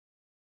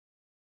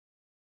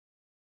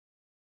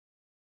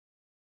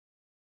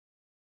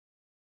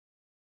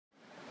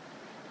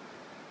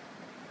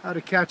how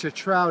to catch a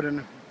trout in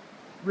a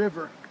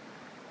river.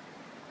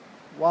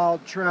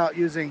 Wild trout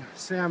using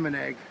salmon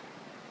egg.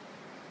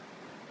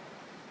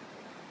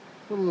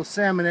 Put a little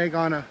salmon egg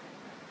on a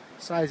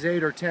size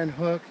 8 or 10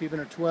 hook, even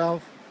a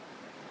 12.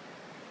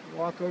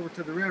 Walk over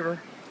to the river.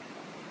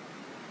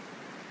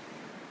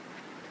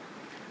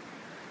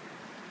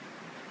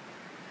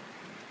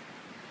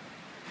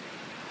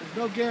 There's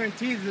no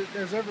guarantee that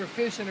there's ever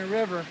fish in a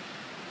river.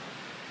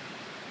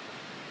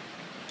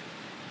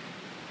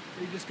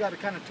 You just got to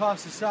kind of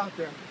toss this out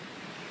there.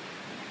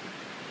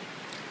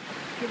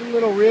 Give it a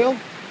little reel.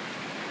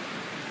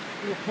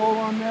 Little pull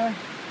on there.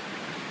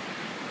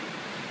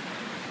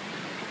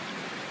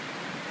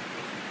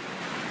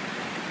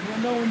 You'll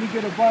know when you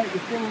get a bite, you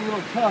feel a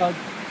little tug.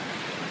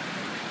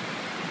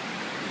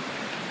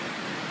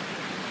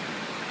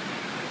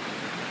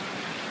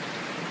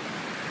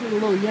 Feel a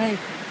little yank.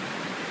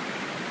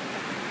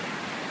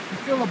 You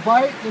feel a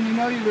bite, then you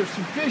know there's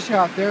some fish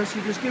out there,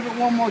 so just give it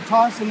one more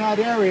toss in that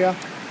area.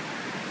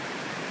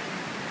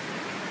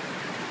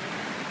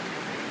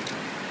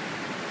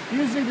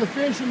 Usually the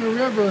fish in the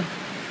river,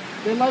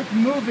 they like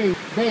moving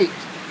bait.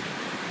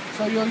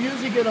 So you'll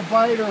usually get a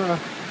bite or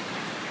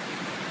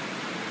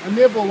a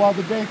nibble while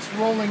the bait's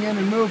rolling in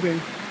and moving.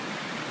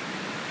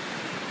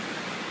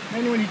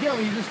 Then when you get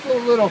one, you just feel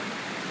a little,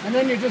 and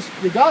then you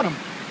got them.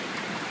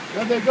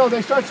 There they go,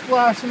 they start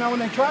splashing. Now when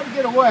they try to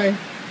get away,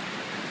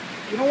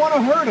 you don't want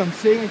to hurt them,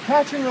 see? And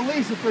catch and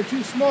release, if they're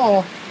too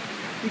small,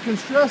 you can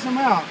stress them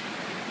out.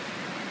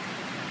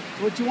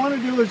 What you want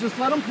to do is just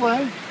let them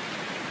play.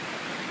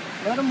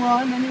 Let him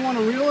run, then you want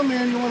to reel him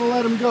in, you want to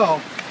let him go.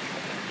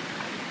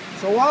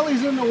 So while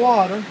he's in the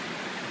water,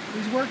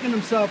 he's working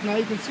himself now,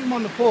 you can see him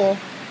on the pole.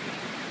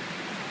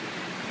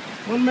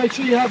 You want to make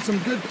sure you have some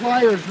good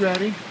pliers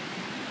ready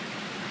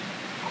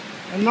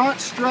and not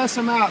stress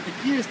him out. The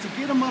key is to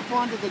get him up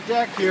onto the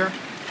deck here.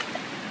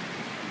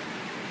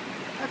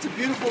 That's a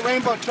beautiful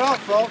rainbow trout,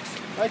 folks,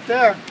 right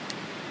there.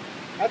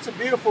 That's a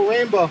beautiful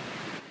rainbow.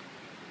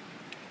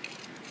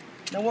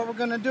 Now what we're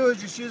going to do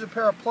is just use a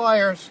pair of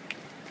pliers.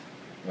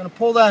 I'm going to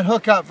pull that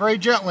hook out very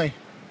gently,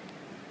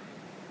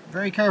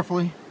 very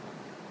carefully.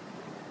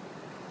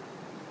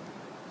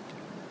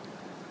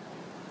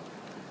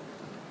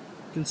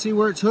 You can see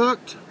where it's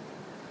hooked.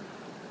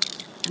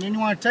 And then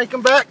you want to take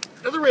him back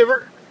to the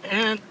river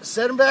and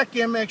set him back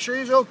in, make sure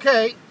he's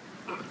okay.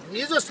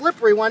 He's a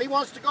slippery one, he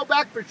wants to go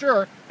back for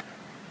sure.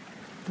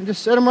 And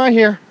just set him right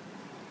here.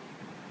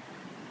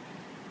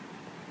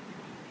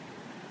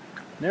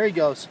 There he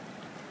goes.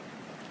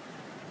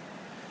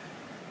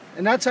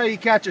 And that's how you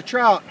catch a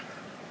trout,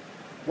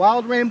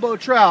 wild rainbow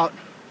trout,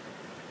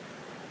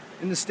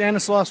 in the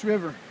Stanislaus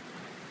River.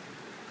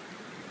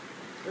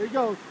 There he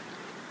goes.